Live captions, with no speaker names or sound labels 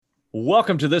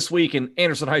Welcome to This Week in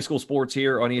Anderson High School Sports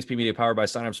here on ESP Media, powered by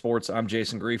Sign Up Sports. I'm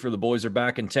Jason Griefer. The boys are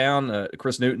back in town.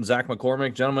 Chris Newton, Zach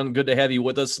McCormick. Gentlemen, good to have you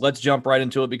with us. Let's jump right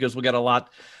into it because we got a lot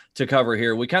to cover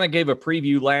here. We kind of gave a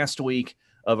preview last week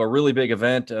of a really big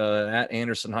event at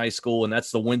Anderson High School, and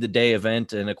that's the Win the Day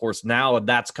event. And, of course, now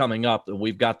that's coming up.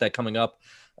 We've got that coming up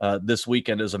this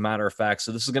weekend, as a matter of fact.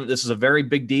 So this is a very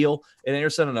big deal in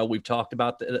Anderson. I know we've talked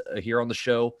about here on the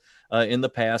show in the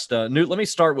past. Newt, let me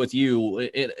start with you.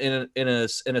 In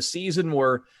a season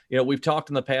where, we've talked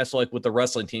in the past, like with the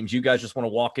wrestling teams, you guys just want to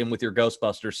walk in with your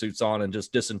Ghostbuster suits on and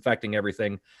just disinfecting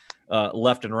everything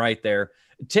left and right there.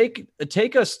 Take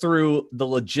us through the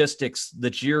logistics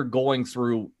that you're going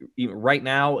through right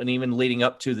now and even leading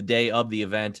up to the day of the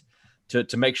event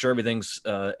to make sure everything's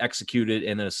executed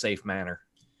in a safe manner.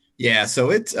 Yeah,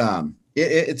 so it's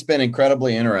been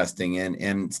incredibly interesting,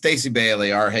 and Stacey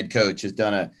Bailey, our head coach, has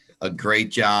done a great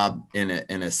job in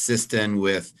assisting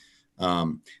with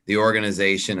the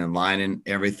organization and lining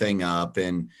everything up.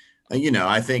 And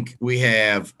I think we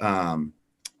have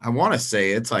I want to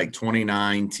say it's like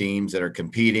 29 teams that are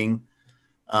competing,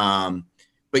 but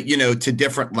to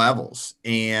different levels.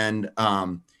 And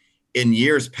in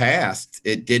years past,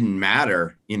 it didn't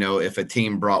matter, if a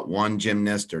team brought one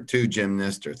gymnast or two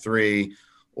gymnasts or three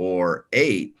or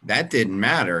eight, that didn't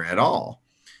matter at all.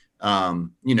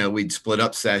 We'd split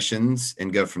up sessions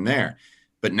and go from there.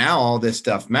 But now all this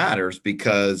stuff matters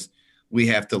because we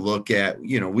have to look at,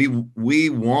 we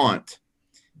want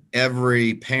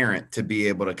every parent to be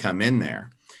able to come in there.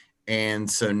 And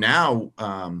so now,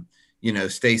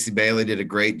 Stacey Bailey did a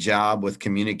great job with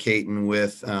communicating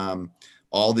with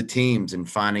all the teams and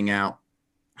finding out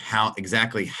how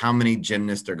many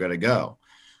gymnasts are going to go.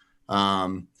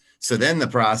 So then the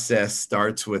process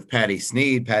starts with Patty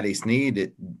Sneed. Patty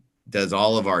Sneed does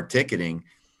all of our ticketing,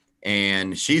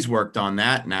 and she's worked on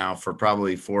that now for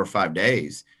probably 4 or 5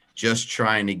 days, just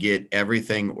trying to get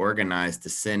everything organized to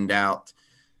send out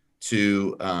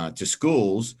to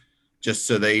schools, just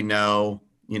so they know,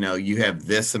 you have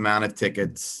this amount of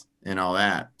tickets and all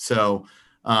that. So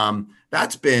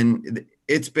it's been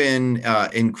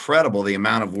incredible, the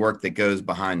amount of work that goes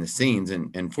behind the scenes.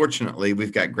 And fortunately,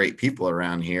 we've got great people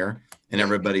around here and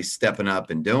everybody's stepping up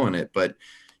and doing it. But,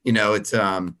 it's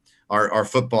our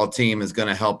football team is going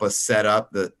to help us set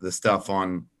up the stuff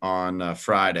on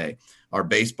Friday. Our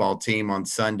baseball team on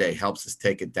Sunday helps us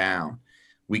take it down.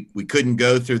 We couldn't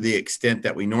go through the extent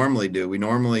that we normally do. We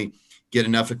normally get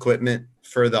enough equipment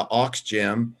for the aux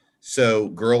gym so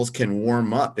girls can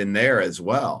warm up in there as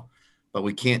well. But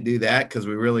we can't do that because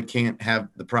we really can't have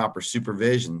the proper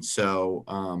supervision. So,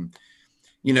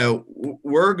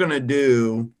 we're going to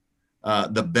do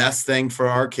the best thing for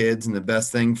our kids and the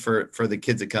best thing for the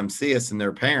kids that come see us and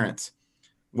their parents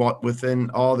within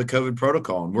all the COVID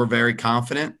protocol. And we're very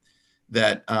confident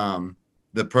that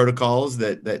the protocols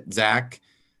that Zach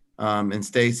and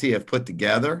Stacey have put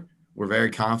together, we're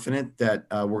very confident that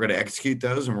we're going to execute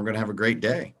those and we're going to have a great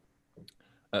day.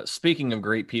 Speaking of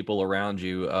great people around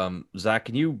you, Zach,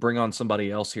 can you bring on somebody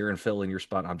else here and fill in your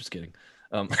spot? I'm just kidding.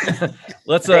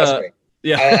 Let's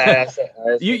yeah.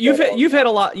 You've had a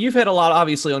lot. You've had a lot,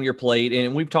 obviously, on your plate,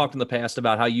 and we've talked in the past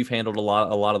about how you've handled a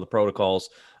lot of the protocols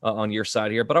on your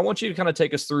side here. But I want you to kind of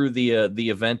take us through the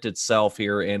event itself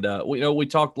here. And we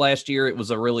talked last year; it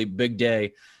was a really big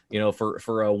day,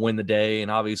 for a Win the Day, and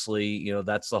obviously,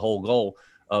 that's the whole goal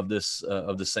of this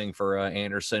thing for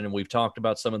Anderson. And we've talked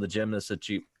about some of the gymnasts that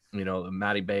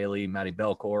Maddie Bailey, Maddie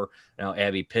Belcourt, now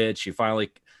Abby Pitch. You finally,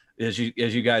 as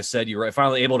you guys said, you were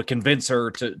finally able to convince her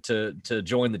to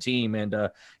join the team, and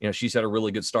she's had a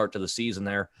really good start to the season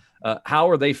there. How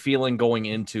are they feeling going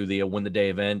into the Win the Day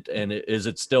event, and is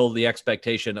it still the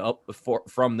expectation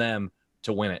from them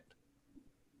to win it?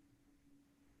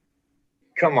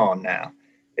 Come on now.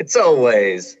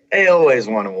 They always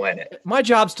want to win it. My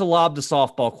job's to lob the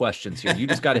softball questions here. You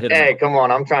just got to hit them. Hey, come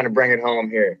on. I'm trying to bring it home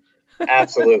here.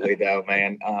 Absolutely, though,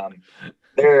 man.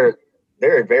 They're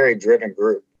a very driven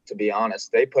group, to be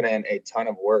honest. They put in a ton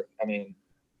of work. I mean,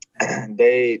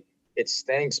 it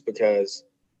stinks because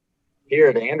here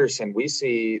at Anderson, we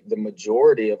see the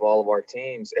majority of all of our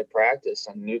teams at practice,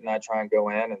 and Newt and I try and go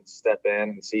in and step in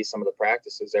and see some of the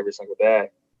practices every single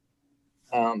day.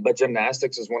 But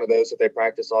gymnastics is one of those that they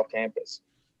practice off campus.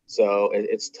 So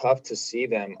it's tough to see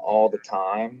them all the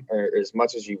time or as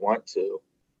much as you want to.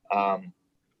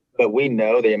 But we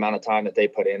know the amount of time that they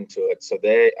put into it. So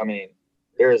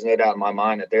there is no doubt in my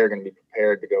mind that they're going to be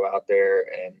prepared to go out there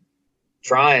and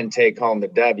try and take home the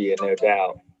W, no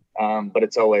doubt. But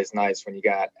it's always nice when you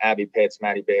got Abby Pitts,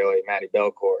 Maddie Bailey, Maddie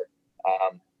Belcourt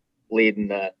leading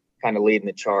the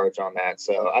charge on that.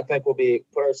 So I think we'll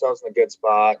put ourselves in a good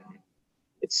spot. And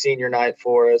it's senior night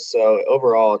for us. So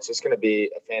overall, it's just going to be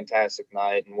a fantastic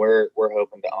night, and we're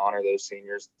hoping to honor those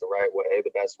seniors the right way,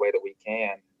 the best way that we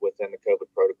can within the COVID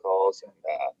protocols, and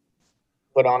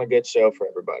put on a good show for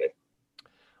everybody.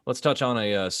 Let's touch on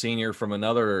a senior from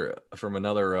another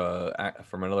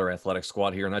athletic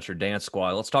squad here, and that's your dance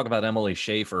squad. Let's talk about Emily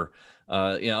Schaefer.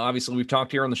 Obviously we've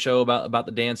talked here on the show about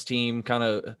the dance team, kind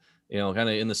of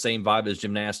in the same vibe as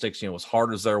gymnastics. As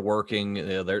hard as they're working,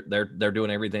 they're doing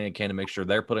everything they can to make sure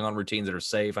they're putting on routines that are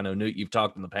safe. I know, Newt, you've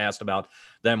talked in the past about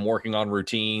them working on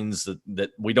routines that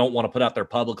we don't want to put out there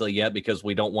publicly yet because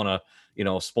we don't want to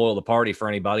spoil the party for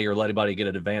anybody or let anybody get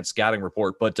an advanced scouting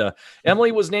report. But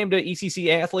Emily was named a ECC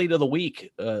Athlete of the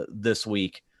Week this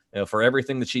week for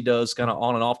everything that she does kind of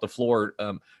on and off the floor.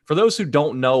 For those who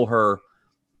don't know her,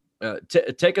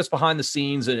 take us behind the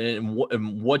scenes and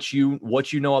what you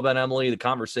know about Emily, the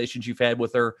conversations you've had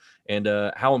with her, and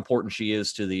how important she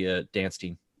is to the dance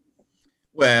team.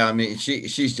 Well, I mean,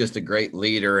 she's just a great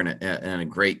leader and a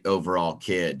great overall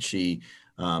kid. She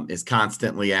is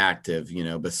constantly active,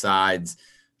 besides,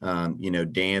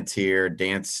 dance here,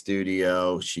 dance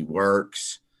studio. She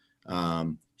works.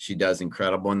 She does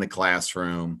incredible in the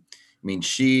classroom. I mean,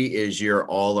 she is your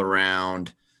all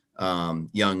around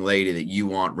young lady that you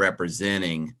want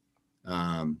representing,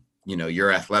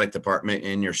 your athletic department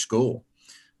in your school.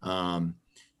 And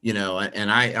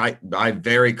I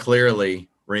very clearly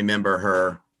remember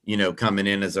her, coming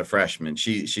in as a freshman.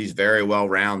 She's very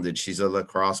well-rounded. She's a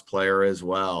lacrosse player as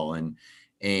well. And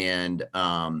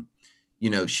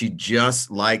she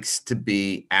just likes to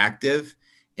be active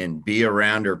and be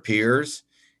around her peers.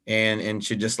 And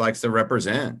she just likes to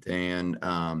represent. And,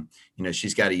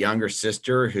 she's got a younger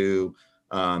sister who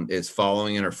is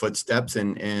following in her footsteps,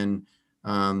 and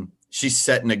she's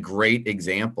setting a great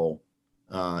example,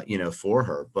 for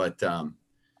her. But,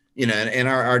 and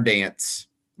our dance,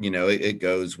 it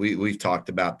goes, we've talked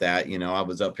about that. I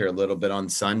was up here a little bit on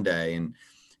Sunday,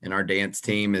 and our dance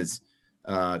team is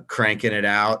cranking it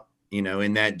out,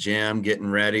 in that gym,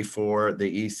 getting ready for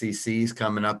the ECCs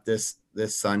coming up this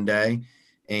Sunday.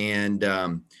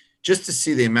 And just to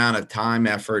see the amount of time,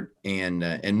 effort,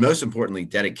 and most importantly,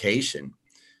 dedication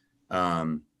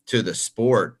to the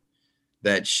sport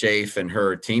that Shafe and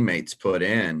her teammates put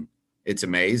in, it's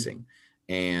amazing.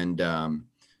 And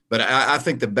but I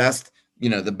think the best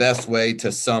way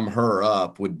to sum her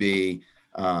up would be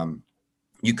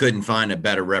you couldn't find a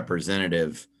better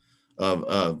representative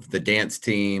of the dance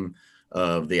team,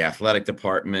 of the athletic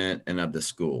department, and of the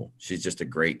school. She's just a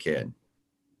great kid.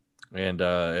 And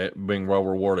being well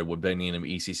rewarded with being an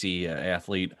ECC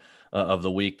Athlete of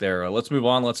the Week there. Let's move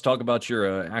on. Let's talk about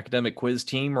your academic quiz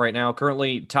team right now.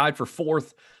 Currently tied for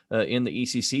fourth in the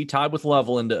ECC, tied with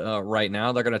Loveland right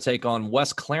now. They're going to take on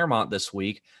West Claremont this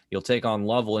week. You'll take on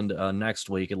Loveland next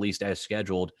week, at least as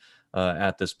scheduled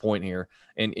at this point here.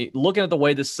 And looking at the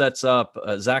way this sets up,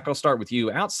 Zach, I'll start with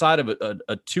you. Outside of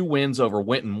a 2 wins over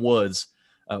Winton Woods,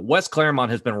 West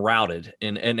Claremont has been routed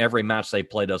in every match they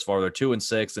played thus far. They're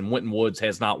 2-6, and Winton Woods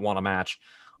has not won a match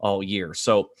all year.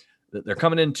 So they're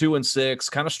coming in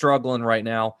 2-6, kind of struggling right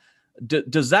now.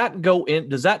 Does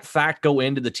that fact go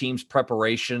into the team's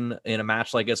preparation in a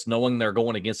match like this, knowing they're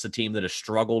going against a team that has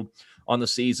struggled on the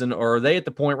season? Or are they at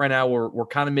the point right now where we're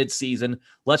kind of mid-season?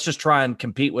 Let's just try and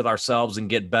compete with ourselves and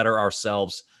get better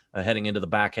ourselves heading into the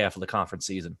back half of the conference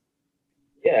season.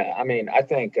 Yeah, I mean, I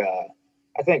think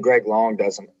Greg Long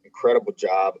does an incredible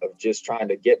job of just trying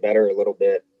to get better a little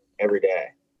bit every day.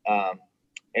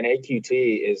 And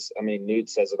AQT is, I mean, Newt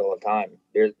says it all the time.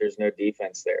 There's no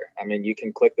defense there. I mean, you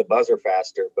can click the buzzer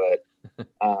faster, but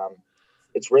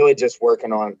it's really just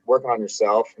working on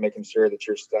yourself, making sure that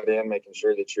you're studying, making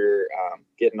sure that you're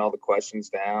getting all the questions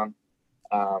down.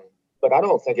 But I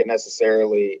don't think it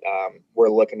necessarily we're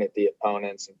looking at the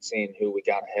opponents and seeing who we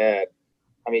got ahead.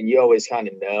 I mean, you always kind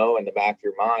of know in the back of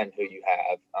your mind who you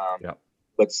have.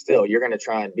 But still, you're going to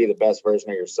try and be the best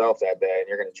version of yourself that day, and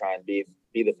you're going to try and be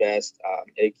the best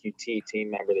AQT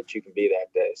team member that you can be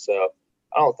that day. So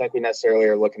I don't think we necessarily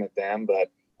are looking at them,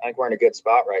 but I think we're in a good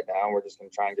spot right now. We're just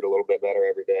going to try and get a little bit better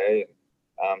every day,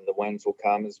 and the wins will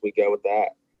come as we go with that.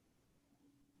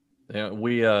 Yeah,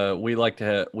 we like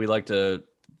to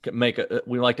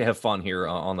have fun here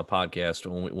on the podcast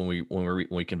when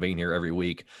we convene here every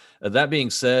week. That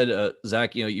being said,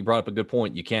 Zach, you brought up a good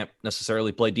point. You can't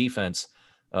necessarily play defense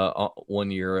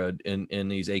when you're in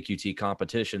these AQT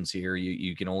competitions here.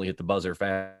 You can only hit the buzzer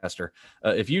faster.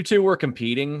 If you two were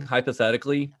competing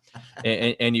hypothetically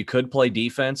and you could play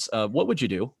defense, what would you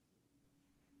do?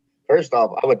 First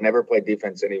off, I would never play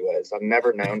defense anyways. I'm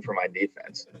never known for my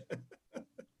defense.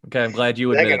 Okay, I'm glad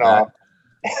you admitted that.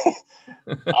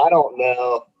 I don't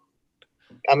know.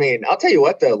 I mean, I'll tell you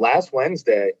what, though, last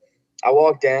Wednesday, I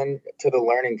walked in to the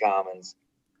Learning Commons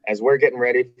as we're getting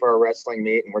ready for our wrestling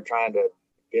meet, and we're trying to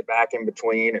get back in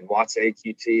between and watch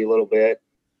AQT a little bit.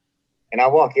 And I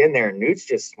walk in there, and Newt's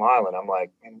just smiling. I'm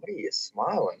like, man, what are you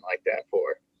smiling like that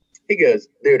for? He goes,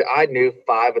 dude, I knew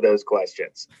 5 of those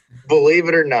questions. Believe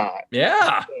it or not.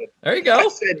 Yeah, there you go. I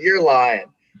said, you're lying.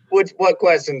 What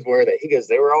questions were they? He goes,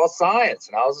 they were all science,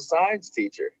 and I was a science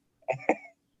teacher.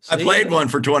 I played one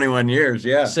for 21 years.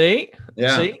 Yeah. See?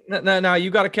 Yeah. See? Now you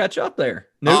got to catch up there.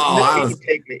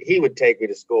 He would take me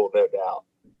to school, no doubt.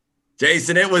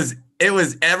 Jason, it was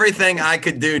everything I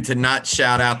could do to not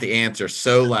shout out the answer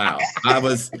so loud. I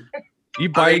was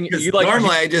biting.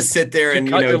 Normally I just sit there and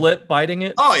cut your lip biting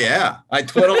it. Oh yeah, I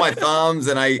twiddle my thumbs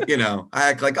and I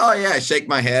act like, oh yeah, I shake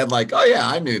my head like, oh yeah,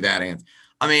 I knew that answer.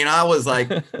 I mean, I was like,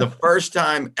 the first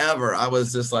time ever, I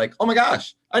was just like, oh my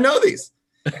gosh, I know these,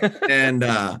 and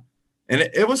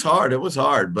it was hard. It was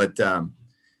hard, but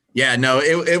yeah, no,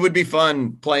 it would be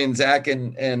fun playing Zach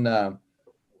and in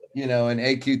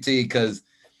AQT because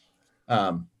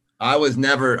I was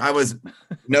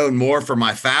known more for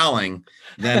my fouling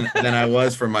than I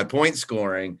was for my point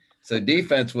scoring. So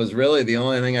defense was really the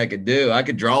only thing I could do. I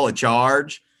could draw a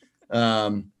charge,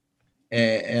 and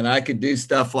I could do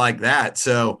stuff like that.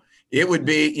 So it would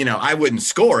be, I wouldn't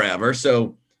score ever.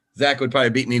 So Zach would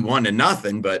probably beat me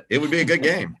 1-0, but it would be a good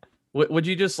game. Would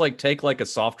you just take a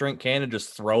soft drink can and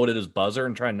just throw it at his buzzer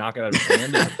and try and knock it out of his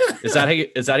hand? Is that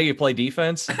how you play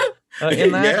defense?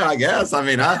 In that? Yeah, I guess. I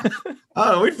mean,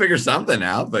 we'd figure something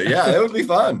out, but yeah, it would be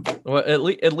fun. Well,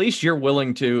 at least you're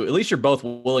both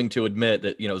willing to admit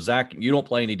that, Zach, you don't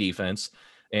play any defense,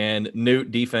 and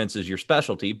Newt, defense is your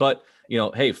specialty. But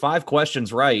hey, 5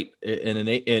 questions right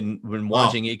when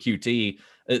watching AQT,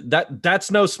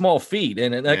 that's no small feat,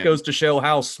 and that goes to show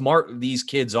how smart these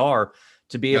kids are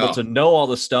to be able to know all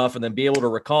the stuff and then be able to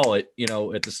recall it,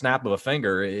 at the snap of a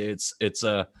finger.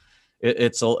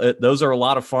 Those are a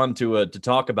lot of fun to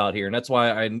talk about here. And that's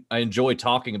why I enjoy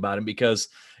talking about them because,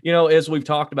 as we've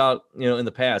talked about, in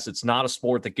the past, it's not a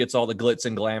sport that gets all the glitz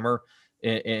and glamour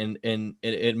and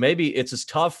maybe it's as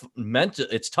tough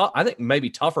I think maybe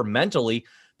tougher mentally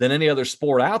than any other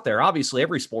sport out there. Obviously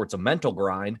every sport's a mental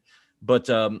grind, but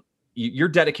you're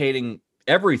dedicating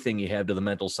everything you have to the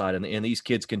mental side. And these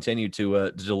kids continue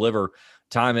to deliver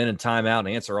time in and time out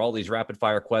and answer all these rapid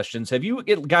fire questions. Have you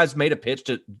guys made a pitch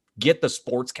to get the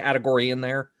sports category in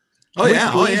there?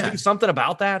 Please do something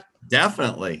about that.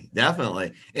 Definitely.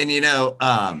 And,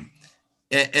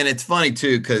 and it's funny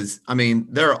too, because I mean,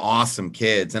 they're awesome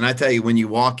kids. And I tell you,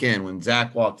 when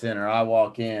Zach walks in or I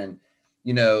walk in,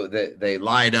 they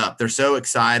light up. They're so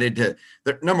excited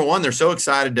number one, they're so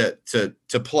excited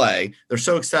to play. They're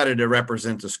so excited to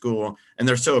represent the school, and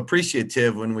they're so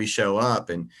appreciative when we show up.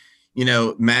 And,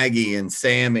 Maggie and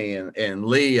Sammy and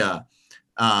Leah,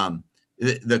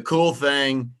 the cool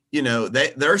thing,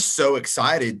 they're so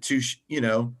excited to,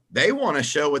 they want to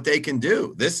show what they can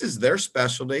do. This is their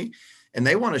specialty and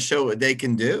they want to show what they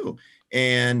can do.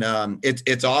 And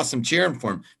it's awesome cheering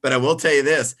for them. But I will tell you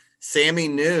this, Sammy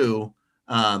knew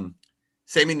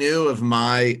of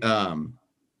my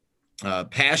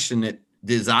passionate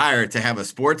desire to have a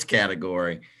sports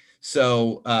category.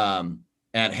 So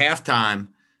at halftime,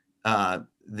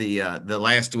 the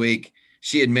last week,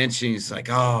 she had mentioned, he's like,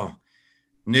 oh,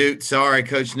 Newt, sorry,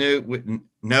 Coach Newt,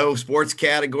 no sports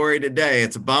category today.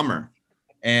 It's a bummer.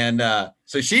 And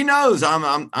so she knows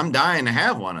I'm dying to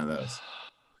have one of those.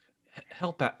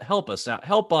 Help us out.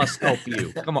 Help us help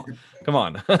you. Come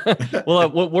on. Well,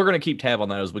 we're going to keep tab on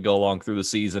that as we go along through the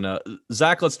season.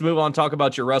 Zach, let's move on. Talk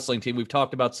about your wrestling team. We've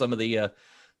talked about some of the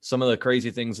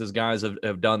crazy things his guys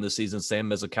have done this season.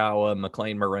 Sam Mizukawa,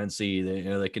 McLean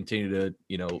Morency, they continue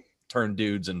to, turn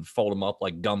dudes and fold them up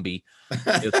like Gumby,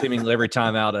 seemingly every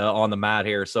time out on the mat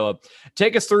here. So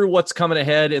take us through what's coming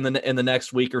ahead in the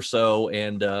next week or so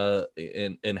and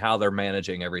how they're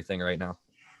managing everything right now.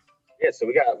 Yeah, so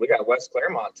we got West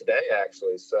Claremont today,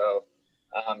 actually. So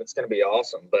it's going to be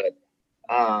awesome. But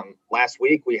last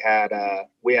week we had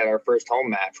our first home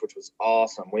match, which was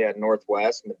awesome. We had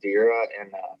Northwest, Madeira,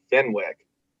 and Fenwick,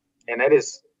 and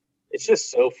it's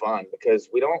just so fun because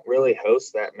we don't really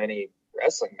host that many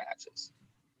wrestling matches,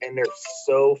 and they're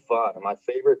so fun. And my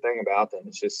favorite thing about them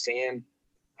is just seeing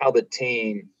how the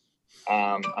team,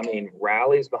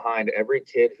 rallies behind every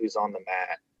kid who's on the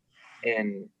mat,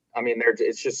 and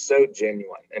it's just so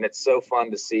genuine, and it's so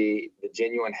fun to see the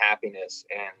genuine happiness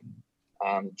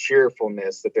and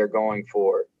cheerfulness that they're going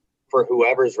for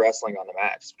whoever's wrestling on the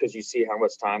match, because you see how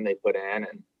much time they put in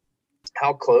and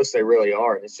how close they really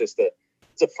are. And it's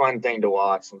a fun thing to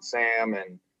watch. And Sam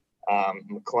and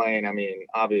McLean, I mean,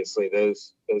 obviously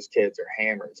those kids are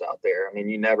hammers out there. I mean,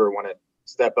 you never want to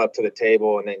step up to the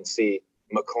table and then see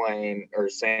McLean or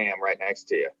Sam right next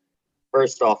to you.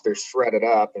 First off, they're shredded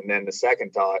up, and then the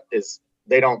second thought is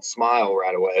they don't smile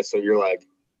right away. So you're like,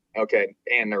 okay,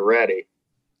 and they're ready.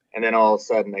 And then all of a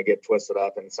sudden they get twisted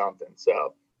up in something.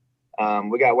 So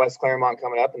we got West Claremont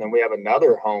coming up, and then we have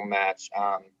another home match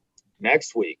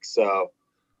next week. So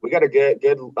we got a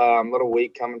good little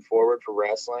week coming forward for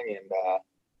wrestling, and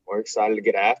we're excited to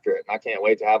get after it. And I can't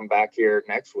wait to have them back here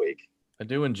next week. I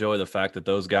do enjoy the fact that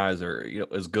those guys are,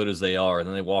 as good as they are, and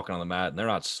then they walk on the mat and they're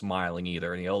not smiling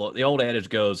either. And the old adage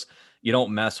goes, you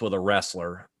don't mess with a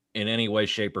wrestler in any way,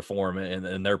 shape, or form,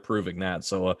 and they're proving that.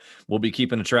 So we'll be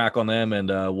keeping a track on them, and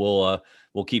we'll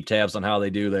keep tabs on how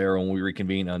they do there when we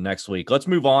reconvene next week. Let's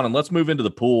move on, and let's move into the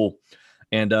pool.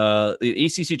 And the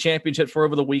ECC championships were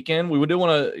over the weekend. We do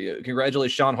want to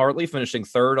congratulate Sean Hartley finishing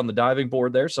third on the diving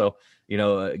board there. So,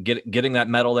 getting that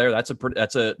medal there, that's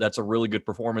a really good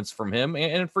performance from him,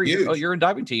 and for your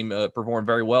diving team performed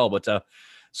very well. But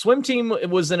swim team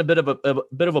was in a bit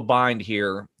of a bind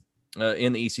here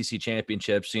in the ECC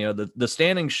championships. The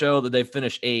standings show that they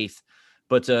finished 8th,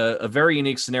 but a very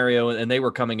unique scenario, and they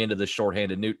were coming into this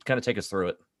shorthanded. Newt, kind of take us through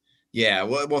it. Yeah,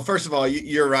 well, first of all,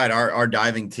 you're right. Our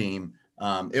diving team.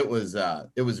 It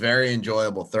was very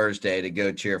enjoyable Thursday to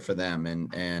go cheer for them,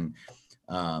 and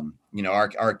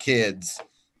our kids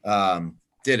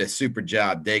did a super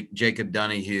job. Jacob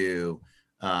Donahue,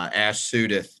 Ash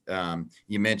Sudith,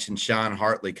 you mentioned Sean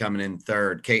Hartley coming in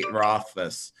third, Kate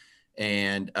Rothfuss,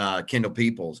 and Kendall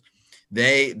Peoples.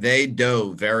 They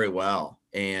dove very well,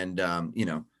 and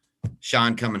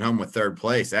Sean coming home with third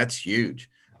place, that's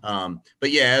huge.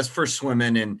 But yeah, as for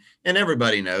swimming, and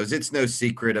everybody knows, it's no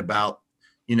secret about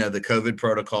the COVID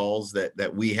protocols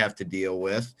that we have to deal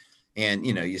with. And,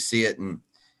 you see it in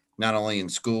not only in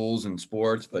schools and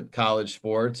sports, but college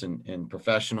sports and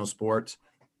professional sports.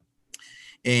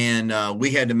 And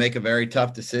we had to make a very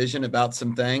tough decision about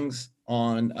some things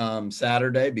on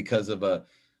Saturday because of a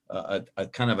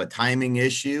kind of a timing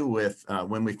issue with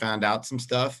when we found out some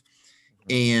stuff,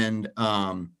 and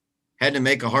had to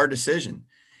make a hard decision.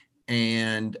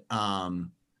 And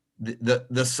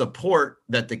the support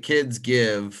that the kids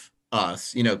give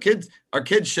us, our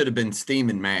kids should have been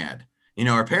steaming mad.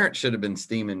 Our parents should have been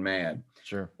steaming mad.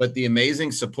 Sure. But the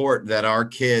amazing support that our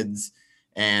kids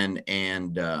and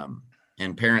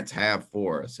parents have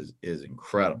for us is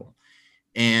incredible.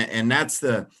 And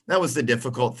that was the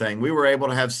difficult thing. We were able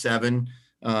to have 7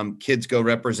 kids go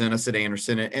represent us at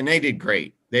Anderson, and they did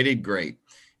great.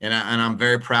 And I'm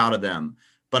very proud of them,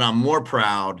 but I'm more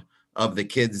proud of the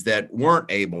kids that weren't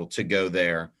able to go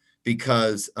there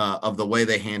because of the way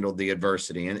they handled the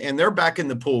adversity. And they're back in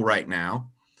the pool right now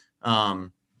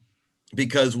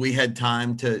because we had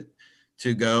time to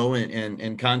go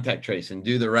and contact trace and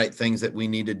do the right things that we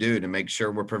need to do to make sure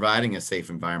we're providing a safe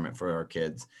environment for our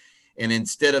kids. And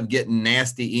instead of getting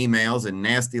nasty emails and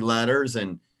nasty letters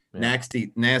and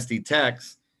nasty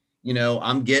texts,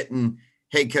 I'm getting,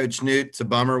 hey, Coach Newt, it's a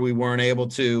bummer we weren't able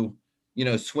to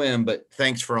swim, but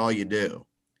thanks for all you do.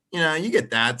 You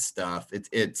get that stuff.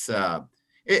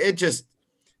 It just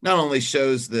not only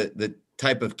shows the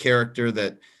type of character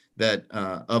that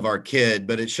of our kid,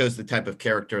 but it shows the type of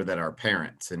character that our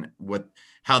parents and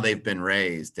how they've been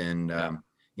raised. And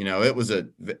it was a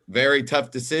very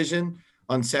tough decision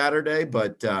on Saturday,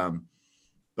 but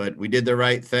we did the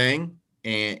right thing,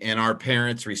 and our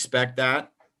parents respect that.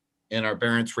 And our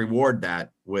parents reward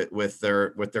that with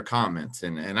their comments.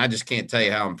 And I just can't tell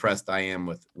you how impressed I am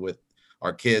with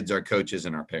our kids, our coaches,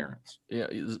 and our parents. Yeah.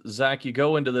 Zach, you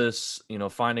go into this,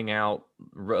 finding out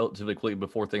relatively quickly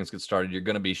before things get started, you're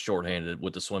going to be shorthanded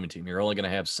with the swimming team. You're only going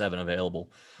to have 7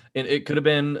 available. And it could have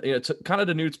been, kind of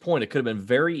to Newt's point, it could have been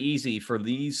very easy for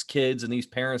these kids and these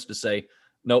parents to say,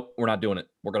 nope, we're not doing it.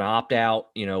 We're going to opt out.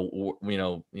 We're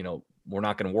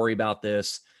not going to worry about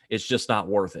this. It's just not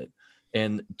worth it.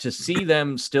 And to see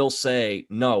them still say,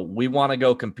 no, we want to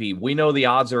go compete. We know the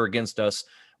odds are against us.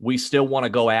 We still want to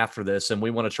go after this, and we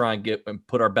want to try and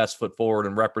put our best foot forward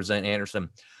and represent Anderson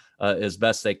as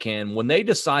best they can. When they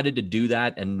decided to do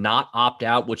that and not opt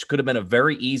out, which could have been a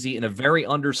very easy and a very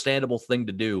understandable thing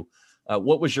to do,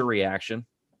 what was your reaction?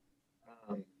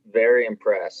 Very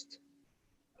impressed.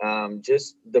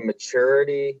 Just the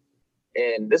maturity,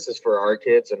 and this is for our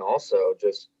kids and also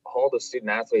just all the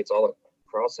student athletes all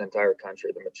across the entire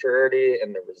country, the maturity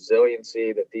and the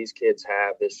resiliency that these kids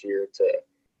have this year to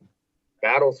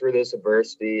battle through this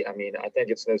adversity. I mean, I think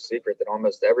it's no secret that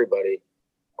almost everybody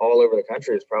all over the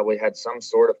country has probably had some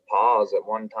sort of pause at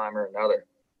one time or another.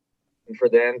 and for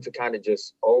them to kind of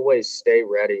just always stay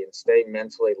ready and stay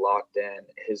mentally locked in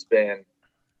has been,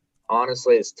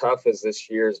 honestly, as tough as this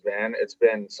year's been, it's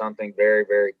been something very,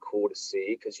 very cool to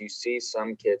see, because you see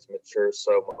some kids mature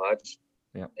so much.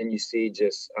 Yeah. And you see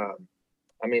just,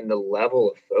 the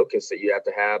level of focus that you have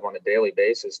to have on a daily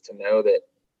basis to know that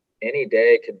any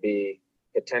day could be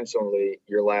potentially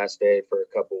your last day for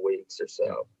a couple weeks or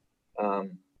so.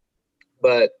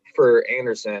 But for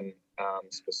Anderson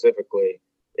specifically,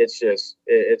 it's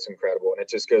incredible. And it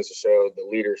just goes to show the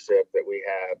leadership that we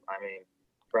have. I mean,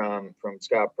 from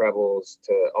Scott Prebles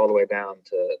to all the way down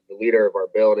to the leader of our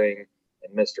building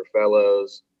and Mr.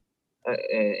 Fellows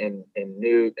and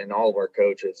Newt and all of our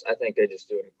coaches. I think they just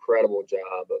do an incredible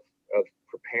job of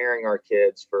preparing our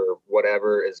kids for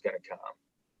whatever is going to come.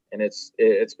 And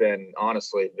it's been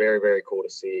honestly very, very cool to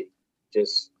see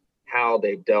just how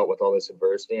they've dealt with all this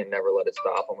adversity and never let it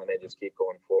stop them, and they just keep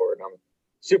going forward. And I'm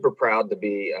super proud to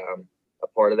be a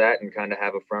part of that and kind of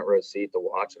have a front row seat to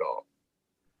watch it all.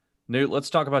 Newt, let's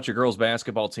talk about your girls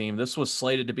basketball team. This was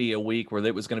slated to be a week where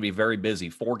it was going to be very busy,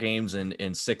 4 games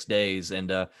in 6 days, and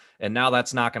now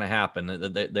that's not going to happen.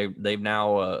 They're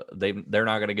now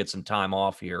going to get some time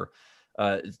off here.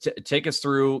 Take us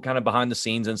through kind of behind the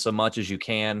scenes in so much as you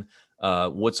can.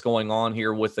 What's going on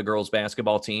here with the girls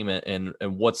basketball team, and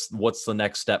what's the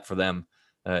next step for them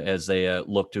as they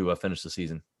look to finish the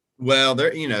season? Well,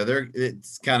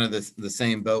 it's kind of the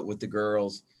same boat with the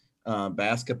girls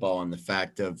basketball, and the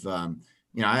fact of I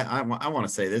want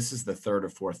to say this is the 3rd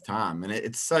or 4th time, and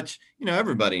it's such,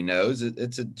 everybody knows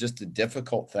it's just a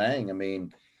difficult thing. I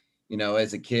mean,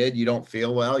 as a kid, you don't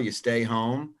feel well, you stay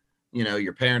home.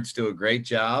 Your parents do a great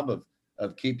job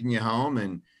of keeping you home,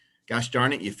 and gosh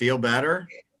darn it, you feel better,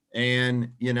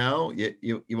 and you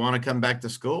want to come back to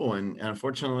school, and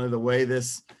unfortunately, the way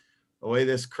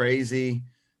this crazy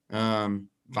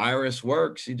virus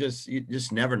works, you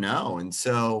just never know. And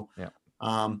so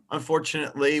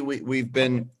unfortunately we've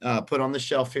been put on the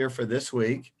shelf here for this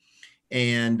week,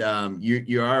 and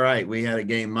you're all right. We had a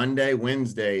game Monday,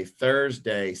 Wednesday,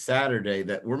 Thursday, Saturday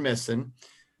that we're missing,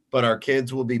 but our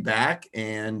kids will be back,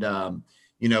 and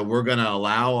we're going to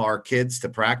allow our kids to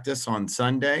practice on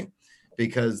Sunday,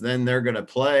 because then they're going to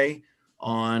play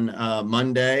on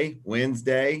Monday,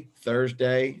 Wednesday,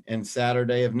 Thursday, and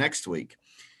Saturday of next week.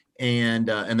 And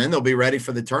then they'll be ready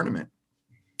for the tournament.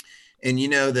 And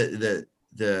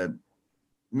the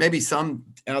maybe some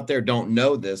out there don't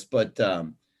know this, but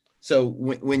so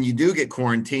when you do get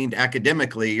quarantined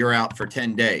academically, you're out for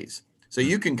 10 days. So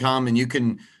you can come and you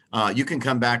can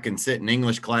come back and sit in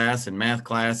English class and math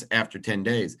class after 10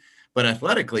 days, but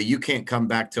athletically you can't come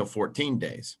back till 14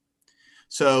 days.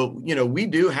 So we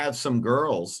do have some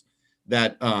girls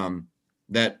that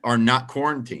are not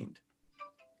quarantined.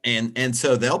 And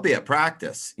so they'll be at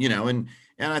practice, and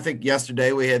I think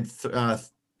yesterday we had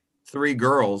 3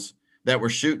 girls that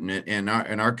were shooting it, and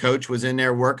our coach was in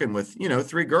there working with,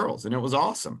 3 girls, and it was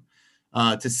awesome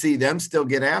to see them still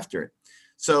get after it.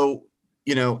 So,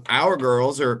 our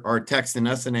girls are texting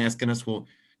us and asking us, well,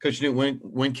 Coach Newt,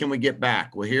 when can we get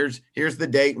back? Well, here's the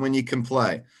date when you can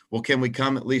play. Well, can we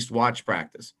come at least watch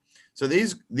practice? So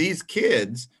these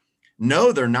kids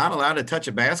know they're not allowed to touch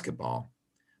a basketball.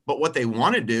 But what they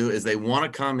want to do is they want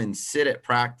to come and sit at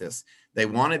practice. They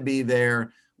want to be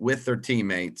there with their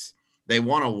teammates. They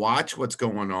want to watch what's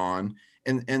going on.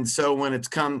 And so when it's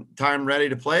come time ready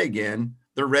to play again,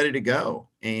 they're ready to go.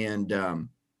 And,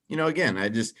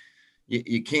 again,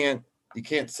 you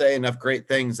can't say enough great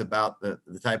things about the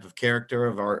type of character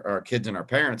of our kids and our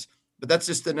parents, but that's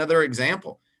just another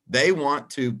example. They want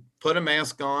to put a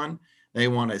mask on. They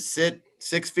want to sit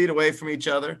 6 feet away from each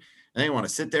other. And they want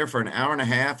to sit there for an hour and a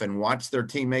half and watch their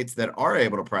teammates that are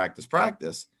able to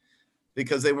practice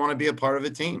because they want to be a part of a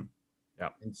team. Yeah.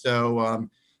 And so,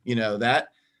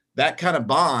 that kind of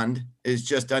bond is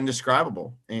just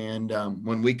indescribable. And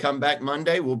when we come back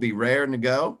Monday, we'll be raring to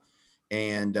go,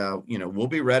 and, we'll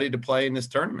be ready to play in this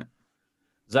tournament.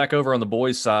 Zach, over on the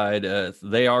boys' side,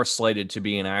 they are slated to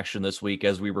be in action this week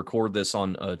as we record this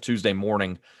on Tuesday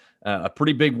morning. A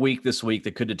pretty big week this week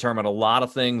that could determine a lot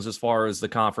of things as far as the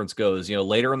conference goes.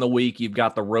 Later in the week, you've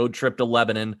got the road trip to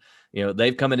Lebanon.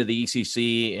 They've come into the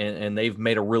ECC and they've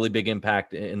made a really big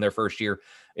impact in their first year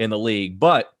in the league.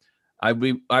 But I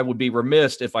would be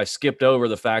remiss if I skipped over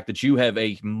the fact that you have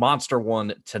a monster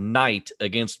one tonight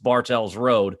against Bartels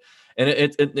Road. And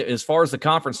it as far as the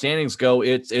conference standings go,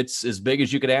 it's as big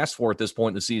as you could ask for at this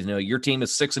point in the season. Your team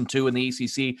is 6-2 in the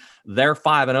ECC. They're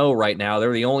 5-0 right now.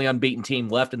 They're the only unbeaten team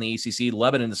left in the ECC.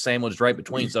 Lebanon and Sandwich right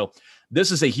between. So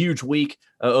this is a huge week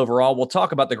overall. We'll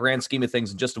talk about the grand scheme of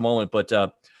things in just a moment. But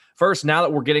first, now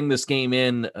that we're getting this game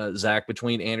in, Zach,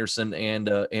 between Anderson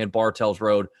and Bartels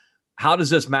Road, how does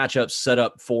this matchup set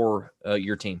up for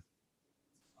your team?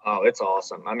 Oh, it's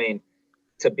awesome. I mean,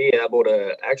 to be able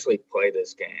to actually play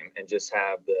this game and just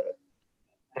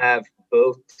have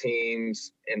both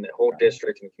teams in the whole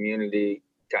district and community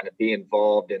kind of be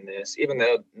involved in this, even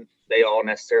though they all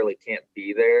necessarily can't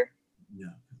be there. Yeah.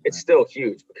 It's still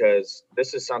huge because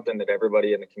this is something that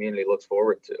everybody in the community looks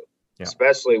forward to,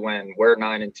 especially when we're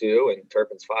 9-2 and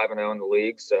Turpin's 5-0 in the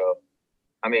league. So,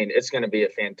 I mean, it's going to be a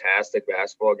fantastic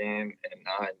basketball game.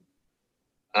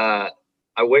 And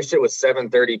I wish it was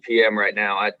 7:30 p.m. right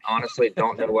now. I honestly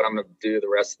don't know what I'm going to do the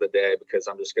rest of the day because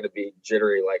I'm just going to be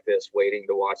jittery like this, waiting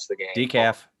to watch the game.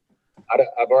 Decaf.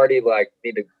 I've already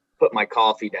need to put my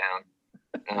coffee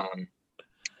down.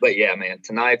 But yeah, man,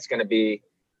 tonight's going to be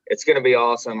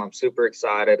awesome. I'm super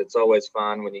excited. It's always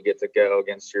fun when you get to go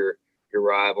against your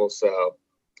rival. So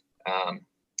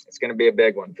it's going to be a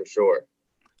big one for sure.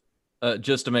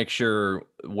 Just to make sure,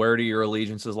 where do your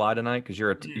allegiances lie tonight? Because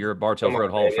you're a Bartels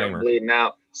Road Hall of Famer. I'm bleeding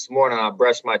out. This morning I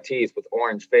brushed my teeth with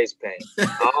orange face paint.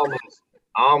 I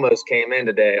almost came in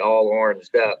today all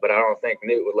oranged up, but I don't think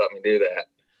Newt would let me do that.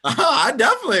 I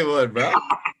definitely would, bro.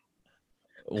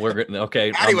 We're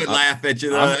okay. Daddy would laugh at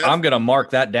you, though. I'm going to mark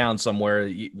that down somewhere.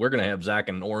 We're going to have Zach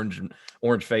in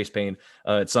orange face paint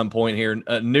at some point here.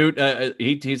 Newt,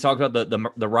 he talked about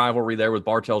the rivalry there with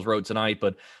Bartels Road tonight,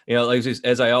 but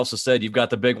as I also said, you've got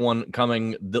the big one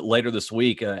coming later this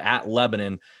week at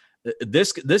Lebanon.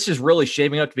 This is really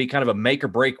shaping up to be kind of a make or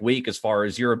break week as far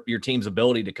as your team's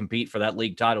ability to compete for that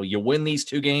league title. You win these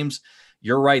two games,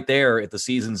 you're right there at the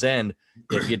season's end.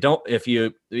 If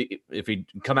you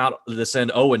come out this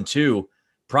end 0-2,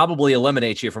 probably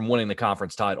eliminates you from winning the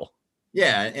conference title.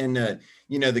 Yeah, and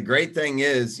the great thing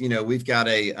is, we've got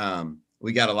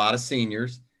we got a lot of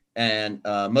seniors, and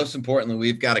most importantly,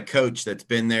 we've got a coach that's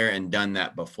been there and done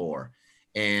that before,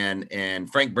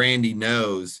 and Frank Brandy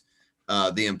knows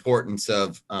the importance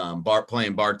of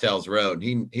playing Bartels Road.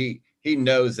 He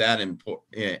knows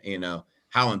that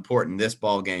how important this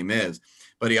ball game is,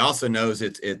 but he also knows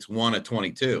it's 1 of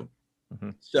 22. Mm-hmm.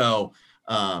 So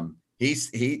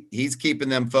he's keeping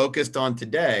them focused on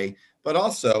today, but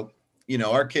also,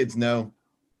 our kids know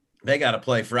they got to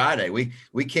play Friday.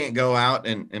 We can't go out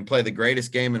and play the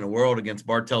greatest game in the world against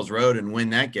Bartels Road and win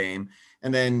that game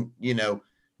and then,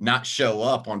 not show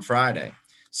up on Friday.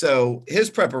 So his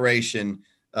preparation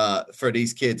for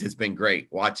these kids has been great,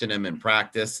 watching them in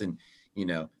practice, and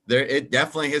it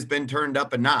definitely has been turned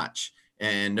up a notch,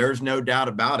 and there's no doubt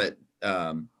about it.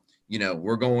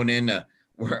 We're going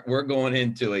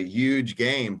into a huge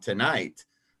game tonight,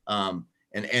 and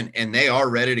they are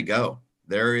ready to go.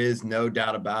 There is no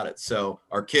doubt about it. So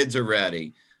our kids are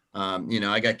ready.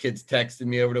 I got kids texting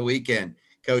me over the weekend,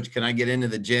 Coach, can I get into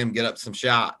the gym, get up some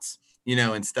shots,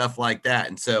 and stuff like that.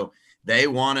 And so they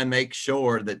want to make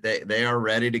sure that they are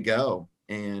ready to go,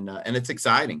 and it's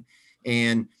exciting.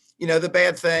 And the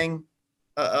bad thing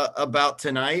about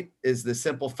tonight is the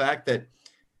simple fact that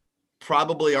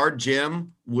probably our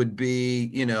gym would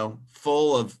be,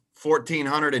 full of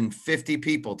 1,450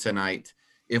 people tonight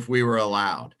if we were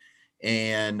allowed.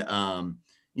 And,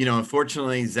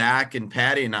 unfortunately, Zach and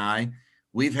Patty and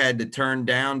we've had to turn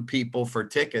down people for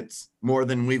tickets more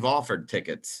than we've offered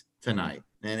tickets tonight.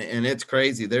 And it's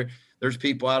crazy. There's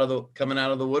people coming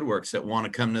out of the woodworks that want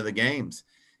to come to the games.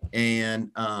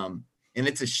 And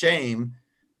it's a shame,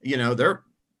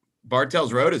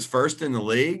 Bartels Road is first in the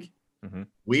league. Mm-hmm.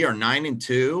 We are 9-2.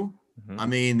 Mm-hmm. I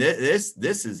mean, this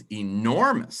is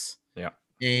enormous. Yeah.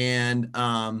 And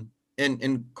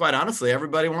quite honestly,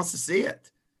 everybody wants to see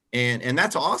it. And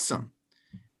that's awesome.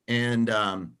 And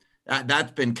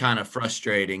that's been kind of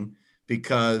frustrating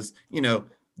because,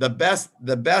 the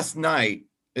best night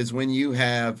is when you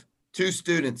have two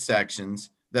student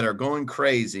sections that are going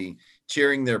crazy,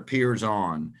 cheering their peers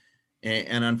on.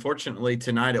 And unfortunately,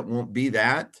 tonight it won't be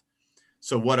that.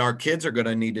 So what our kids are going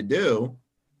to need to do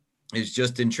is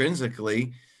just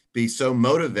intrinsically be so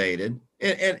motivated,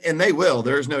 and they will.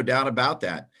 There's no doubt about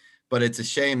that. But it's a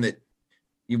shame that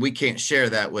we can't share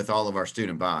that with all of our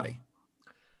student body.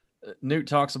 Newt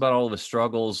talks about all of his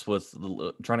struggles with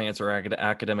trying to answer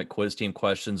academic quiz team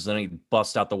questions. Then he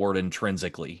busts out the word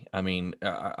intrinsically. I mean,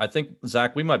 I think,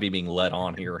 Zach, we might be being led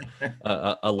on here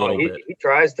a little bit. He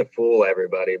tries to fool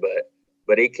everybody,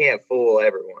 but he can't fool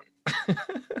everyone.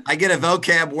 I get a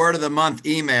vocab word of the month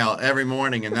email every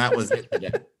morning, and that was it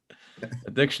today.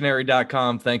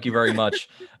 Dictionary.com. Thank you very much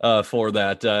for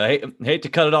that. Hate to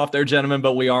cut it off there, gentlemen,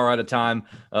 but we are out of time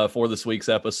for this week's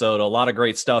episode. A lot of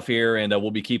great stuff here, and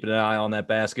we'll be keeping an eye on that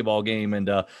basketball game and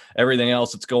everything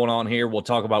else that's going on here. We'll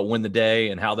talk about Win the Day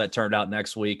and how that turned out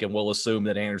next week, and we'll assume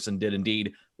that Anderson did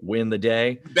indeed win the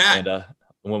day. And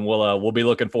when we'll be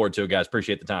looking forward to it, guys.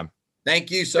 Appreciate the time.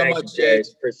 Thank you so much, Jay.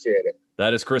 Appreciate it.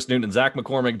 That is Chris Newton and Zach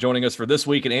McCormick joining us for This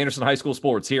Week in Anderson High School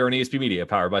Sports here on ESP Media,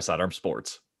 powered by Sidearm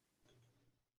Sports.